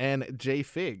 And J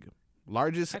Fig,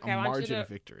 largest Okay, I want you margin to- of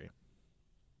victory.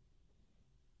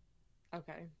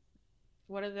 Okay.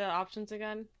 What are the options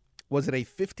again? Was it a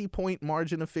 50-point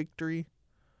margin of victory?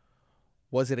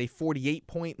 Was it a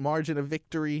 48-point margin of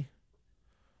victory?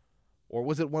 Or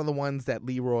was it one of the ones that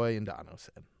Leroy and Dono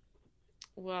said?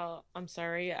 Well, I'm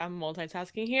sorry, I'm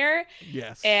multitasking here.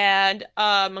 Yes. And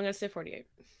I'm gonna say 48.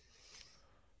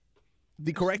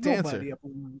 The correct Nobody answer up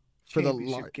on for the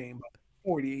championship game by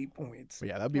 48 points.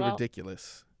 Yeah, that'd be Well,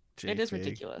 ridiculous. It is J-Fig.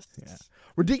 ridiculous. Yeah.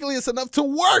 Ridiculous enough to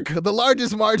work. The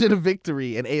largest margin of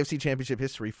victory in AFC Championship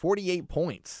history, 48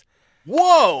 points.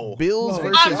 Whoa! Bills Whoa.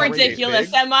 versus I'm ridiculous,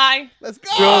 Raiders. am I? Let's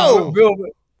go.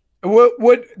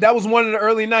 What? That was one of the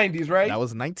early '90s, right? That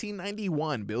was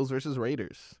 1991. Bills versus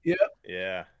Raiders. Yeah.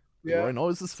 Yeah. Roy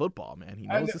knows his football, man. He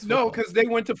knows his No, football. because they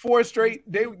went to four straight.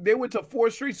 They went to 4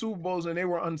 straight Super Bowls and they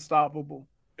were unstoppable.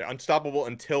 They're unstoppable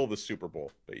until the Super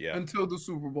Bowl. But yeah. Until the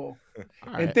Super Bowl. All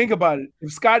And right. think about it.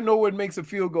 If Scott Norwood makes a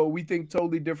field goal, we think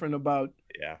totally different about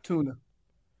Tuna.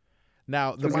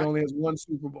 Now, Because he only has 1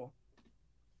 Super Bowl.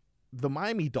 The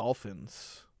Miami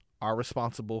Dolphins are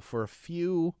responsible for a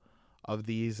few of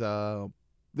these.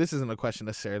 This isn't a question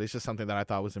necessarily. It's just something that I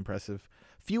thought was impressive.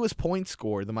 Fewest points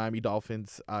scored. The Miami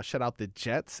Dolphins shut out the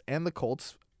Jets and the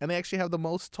Colts, and they actually have the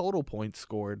most total points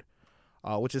scored,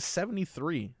 which is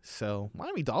 73. So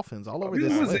Miami Dolphins all over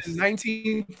this was list. it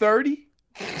 1930?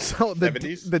 So the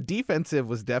 70s? the defensive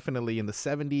was definitely in the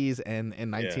 70s and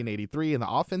in 1983, and the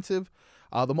offensive,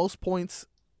 the most points.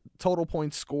 Total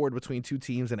points scored between two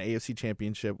teams in the AFC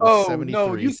Championship was 73.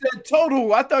 No, you said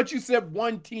total. I thought you said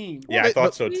one team. Yeah, I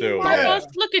thought so too. Marcos,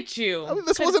 look at you. I mean,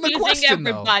 this wasn't a confusing question,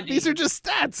 everybody. though. These are just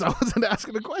stats. I wasn't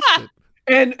asking a question.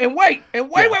 And wait.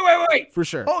 For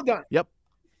sure. Hold on. Yep.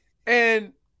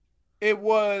 And it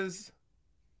was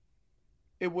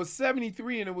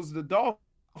 73, and it was the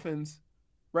Dolphins,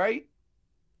 right?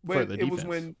 For the it was defense.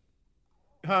 when,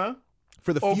 huh?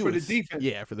 For the for the fewest. defense.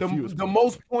 Yeah, for the fewest. The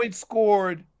most points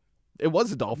scored. It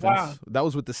was the Dolphins. Wow. That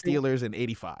was with the Steelers in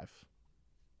 85.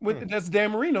 That's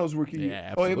Dan Marino's rookie year.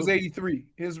 Yeah, Oh, it was absolutely. 83.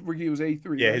 His rookie was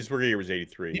 83. Yeah, right? his rookie year was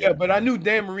 83. Yeah, but I knew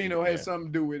Dan Marino had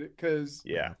something to do with it because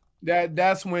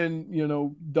that's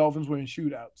when Dolphins were in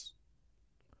shootouts.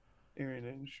 Aaron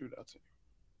in shootouts.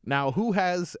 Now,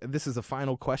 this is a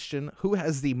final question, who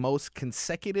has the most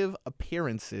consecutive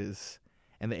appearances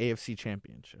in the AFC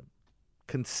Championship?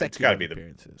 Consecutive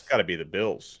appearances. It's got to be the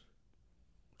Bills.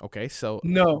 Okay, so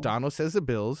No. Dono says the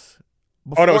Bills.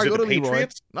 Oh, no, Before is I it go the to Leroy-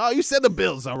 Patriots? No, you said the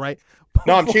Bills, all right.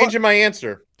 No, I'm Before- changing my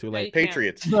answer. Too late.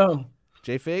 Patriots. No.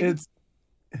 J-Fig? It's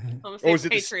I'm gonna Oh, say is it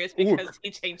the- Patriots ooh. because he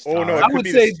changed. Oh, no, it it I could would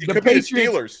be say it the could be the Patriots.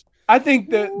 Steelers. I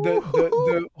think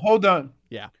the hold on.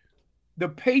 Yeah. The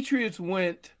Patriots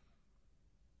went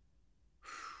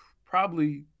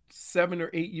probably 7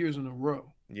 or 8 years in a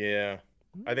row Yeah,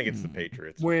 I think it's the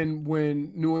Patriots. when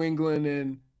New England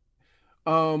and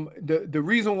the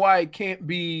reason why it can't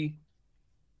be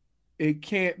the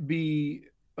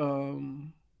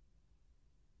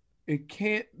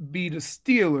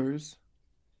Steelers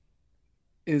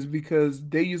is because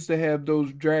they used to have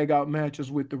those drag out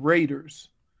matches with the Raiders.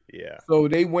 Yeah. So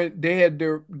they had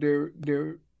their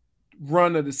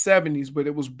run of the 70s, but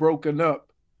it was broken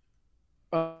up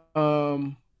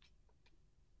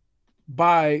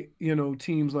by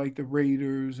teams like the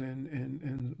Raiders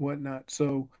and whatnot.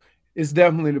 So it's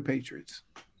definitely the Patriots.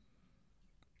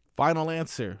 Final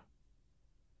answer.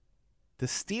 The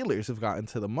Steelers have gotten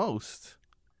to the most,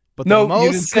 but No, the you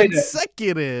didn't most say that.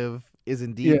 consecutive is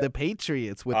indeed Yeah. the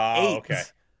Patriots with Oh, 8. okay.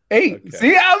 8. Okay.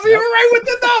 See, I was even right with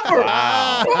the number.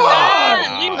 Wow. Come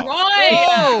on.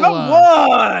 Leroy. Come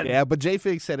on. Yeah, but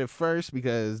J-Fig said it first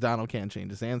because Donald can't change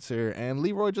his answer, and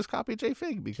Leroy just copied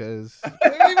J-Fig because...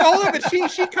 Hold on, but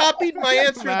she copied my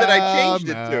answer that I changed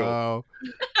it to. No.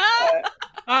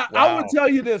 I would tell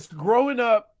you this. Growing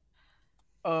up,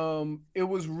 it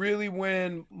was really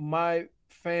when my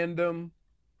fandom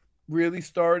really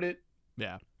started.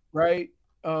 Yeah. Right?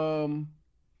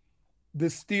 The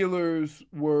Steelers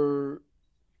were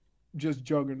just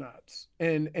juggernauts.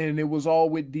 And it was all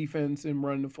with defense and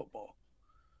running the football.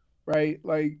 Right?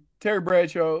 Like Terry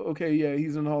Bradshaw, okay, yeah,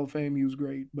 he's in the Hall of Fame. He was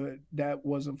great, but that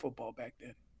wasn't football back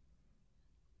then.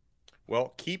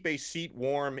 Well, keep a seat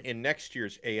warm in next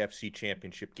year's AFC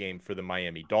Championship game for the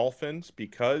Miami Dolphins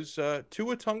because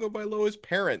Tua Tagovailoa's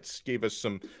parents gave us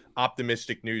some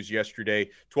optimistic news yesterday.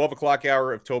 12 o'clock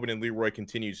hour of Tobin and Leroy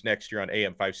continues next year on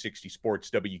AM 560 Sports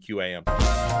WQAM.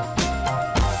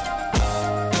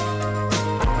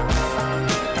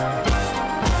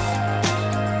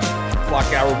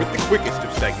 Clock hour with the quickest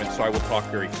of segments, so I will talk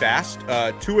very fast.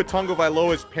 Tua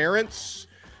Tagovailoa's parents...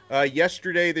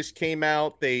 yesterday, this came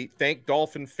out. They thanked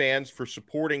Dolphin fans for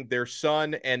supporting their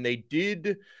son, and they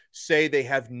did say they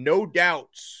have no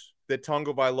doubts that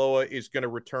Tagovailoa is going to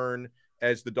return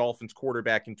as the Dolphins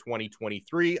quarterback in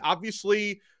 2023.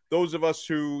 Obviously, those of us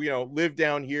who live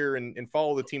down here and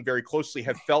follow the team very closely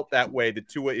have felt that way, that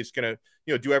Tua is going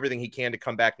to do everything he can to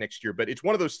come back next year. But it's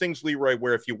one of those things, Leroy,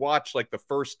 where if you watch like the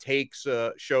first takes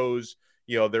shows,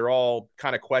 they're all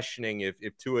kind of questioning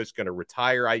if Tua is going to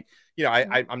retire.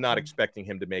 I'm not expecting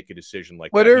him to make a decision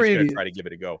like that. He's going to try to give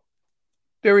it a go.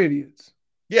 They're idiots.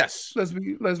 Yes. Let's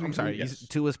be I'm sorry. serious.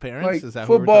 Tua's parents? Like, is that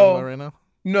football, who we're talking about right now?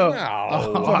 No, No.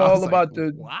 I'm I all was about like,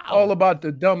 the wow. all about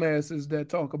the dumbasses that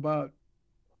talk about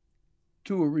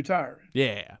Tua retiring.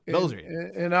 Yeah, those are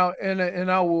it.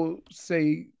 And I will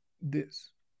say this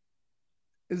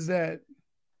is that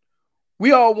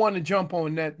we all want to jump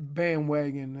on that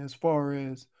bandwagon as far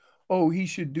as, oh, he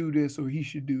should do this or he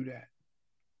should do that,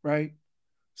 right?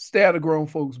 Stay out of grown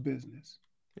folks' business.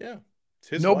 Yeah, it's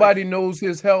his Nobody life. knows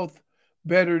his health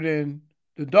better than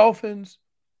the Dolphins,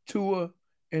 Tua,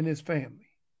 and his family.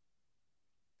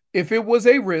 If it was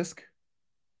a risk,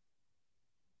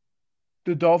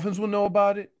 the Dolphins will know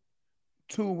about it.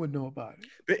 Tua would know about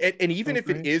it. And even if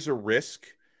it is a risk,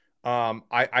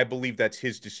 I believe that's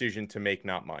his decision to make,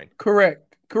 not mine.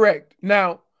 Correct.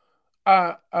 Now,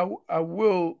 I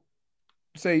will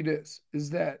say this, is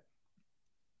that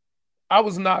I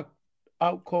was knocked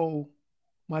out cold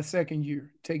my second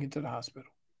year, taken to the hospital,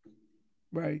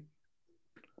 right?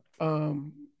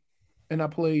 And I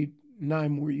played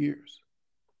 9 more years.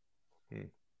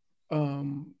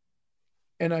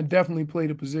 And I definitely played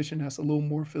a position that's a little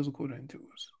more physical than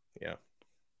Tua's. Yeah.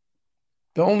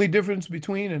 The only difference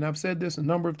between, and I've said this a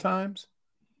number of times,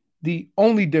 the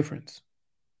only difference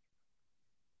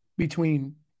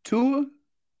between Tua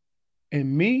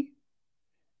and me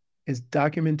is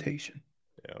documentation.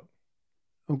 Yeah.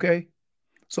 Okay?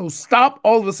 So stop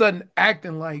all of a sudden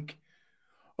acting like,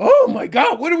 oh my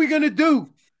God, what are we going to do?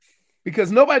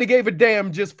 Because nobody gave a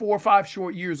damn just 4 or 5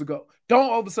 short years ago.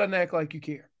 Don't all of a sudden act like you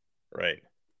care. Right.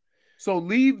 So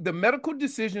leave the medical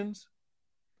decisions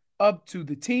up to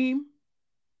the team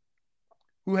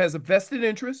who has a vested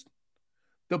interest,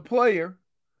 the player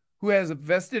who has a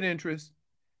vested interest,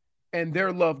 and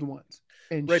their loved ones.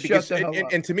 And right, shut because the hell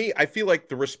up. And to me, I feel like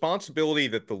the responsibility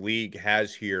that the league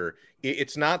has here,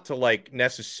 it's not to like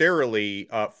necessarily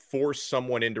force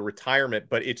someone into retirement,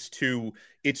 but it's to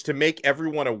make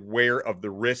everyone aware of the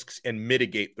risks and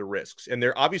mitigate the risks. And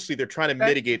they're trying to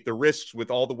mitigate the risks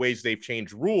with all the ways they've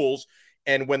changed rules.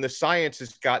 And when the science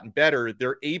has gotten better,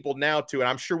 they're able now to, and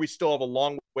I'm sure we still have a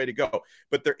long way to go,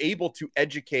 but they're able to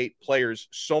educate players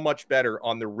so much better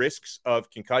on the risks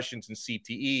of concussions and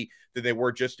CTE than they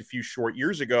were just a few short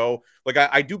years ago. Like,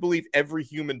 I do believe every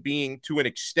human being, to an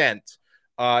extent,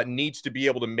 needs to be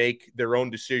able to make their own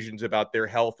decisions about their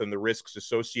health and the risks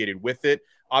associated with it.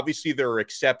 Obviously, there are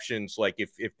exceptions, like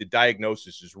if the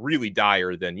diagnosis is really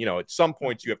dire, then, at some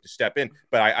points you have to step in.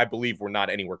 But I believe we're not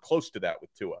anywhere close to that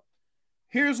with Tua.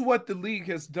 Here's what the league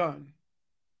has done.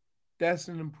 That's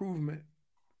an improvement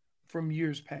from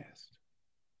years past.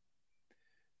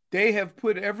 They have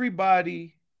put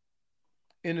everybody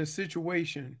in a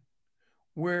situation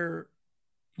where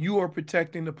you are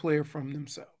protecting the player from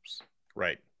themselves.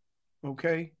 Right.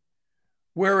 Okay?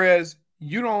 Whereas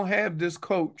you don't have this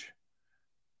coach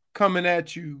coming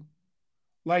at you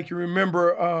like you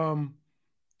remember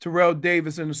Terrell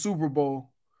Davis in the Super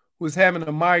Bowl was having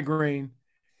a migraine,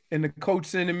 and the coach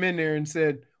sent him in there and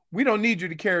said, we don't need you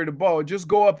to carry the ball. Just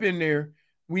go up in there.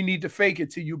 We need to fake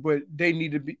it to you, but they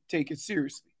need to take it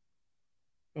seriously.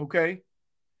 Okay?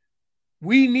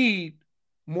 We need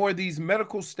more of these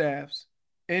medical staffs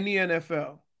in the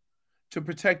NFL to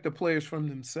protect the players from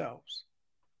themselves.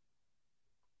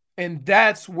 And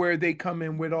that's where they come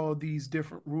in with all these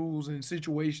different rules and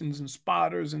situations and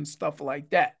spotters and stuff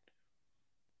like that.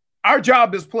 Our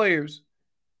job as players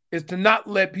is to not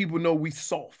let people know we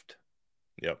soft.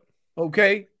 Yep.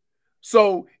 Okay?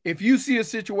 So if you see a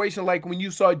situation like when you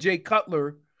saw Jay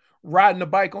Cutler riding a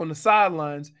bike on the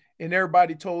sidelines and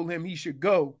everybody told him he should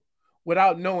go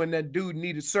without knowing that dude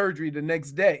needed surgery the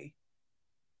next day,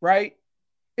 right?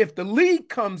 If the league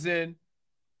comes in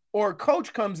or a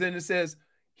coach comes in and says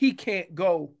he can't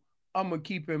go, I'm going to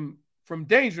keep him from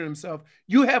endangering himself,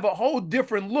 you have a whole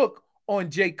different look on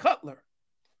Jay Cutler.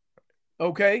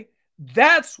 Okay?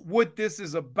 That's what this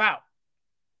is about.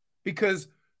 Because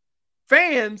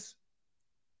fans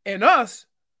and us,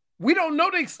 we don't know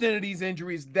the extent of these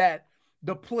injuries that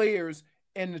the players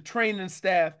and the training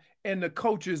staff and the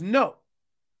coaches know.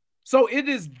 So it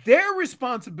is their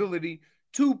responsibility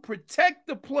to protect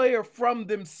the player from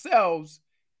themselves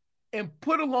and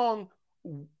put away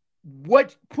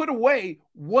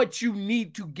what you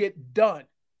need to get done.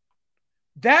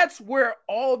 That's where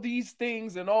all these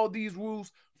things and all these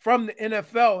rules from the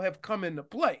NFL have come into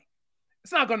play.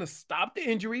 It's not going to stop the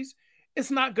injuries.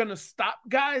 It's not going to stop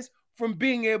guys from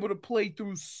being able to play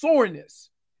through soreness.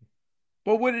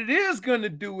 But what it is going to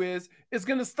do is it's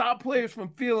going to stop players from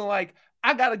feeling like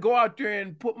I got to go out there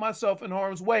and put myself in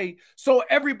harm's way so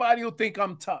everybody will think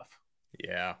I'm tough.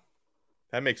 Yeah.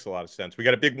 That makes a lot of sense. We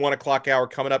got a big 1 o'clock hour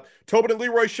coming up. Tobin and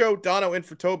Leroy show. Dono in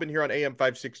for Tobin here on AM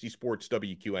 560 Sports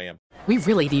WQAM. We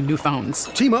really need new phones.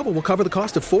 T-Mobile will cover the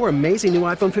cost of 4 amazing new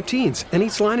iPhone 15s, and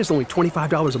each line is only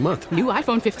 $25 a month. New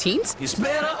iPhone 15s? It's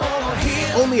better over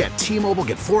here. Only at T-Mobile,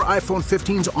 get 4 iPhone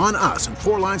 15s on us and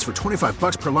 4 lines for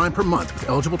 $25 per line per month with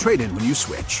eligible trade-in when you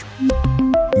switch.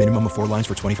 Minimum of 4 lines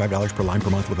for $25 per line per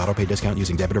month with autopay discount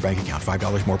using debit or bank account.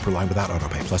 $5 more per line without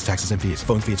autopay, plus taxes and fees.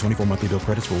 Phone fee at 24 monthly bill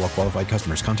credits for well-qualified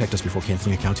customers. Contact us before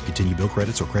canceling account to continue bill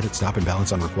credits or credit stop and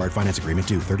balance on required finance agreement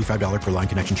due. $35 per line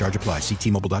connection charge applies. See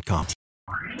T-Mobile.com.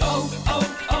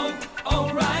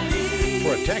 O'Reilly.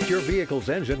 Protect your vehicle's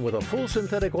engine with a full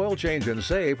synthetic oil change and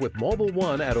save with Mobil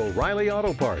 1 at O'Reilly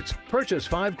Auto Parts. Purchase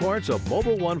 5 quarts of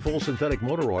Mobil 1 full synthetic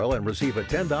motor oil and receive a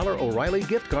 $10 O'Reilly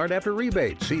gift card after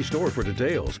rebate. See store for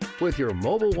details. With your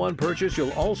Mobil 1 purchase,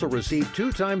 you'll also receive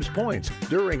 2 times points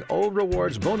during Old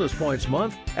Rewards Bonus Points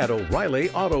Month at O'Reilly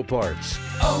Auto Parts.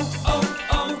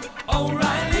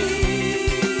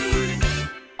 O'Reilly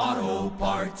Auto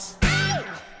Parts.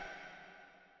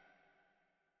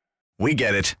 We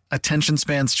get it. Attention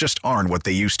spans just aren't what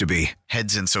they used to be.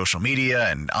 Heads in social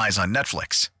media and eyes on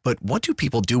Netflix. But what do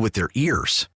people do with their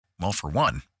ears? Well, for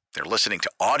one, they're listening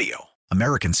to audio.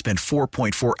 Americans spend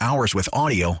 4.4 hours with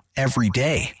audio every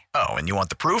day. Oh, and you want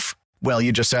the proof? Well,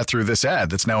 you just sat through this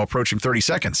ad that's now approaching 30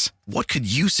 seconds. What could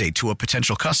you say to a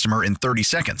potential customer in 30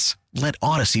 seconds? Let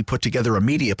Odyssey put together a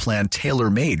media plan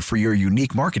tailor-made for your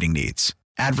unique marketing needs.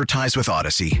 Advertise with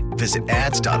Odyssey. Visit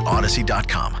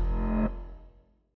ads.odyssey.com.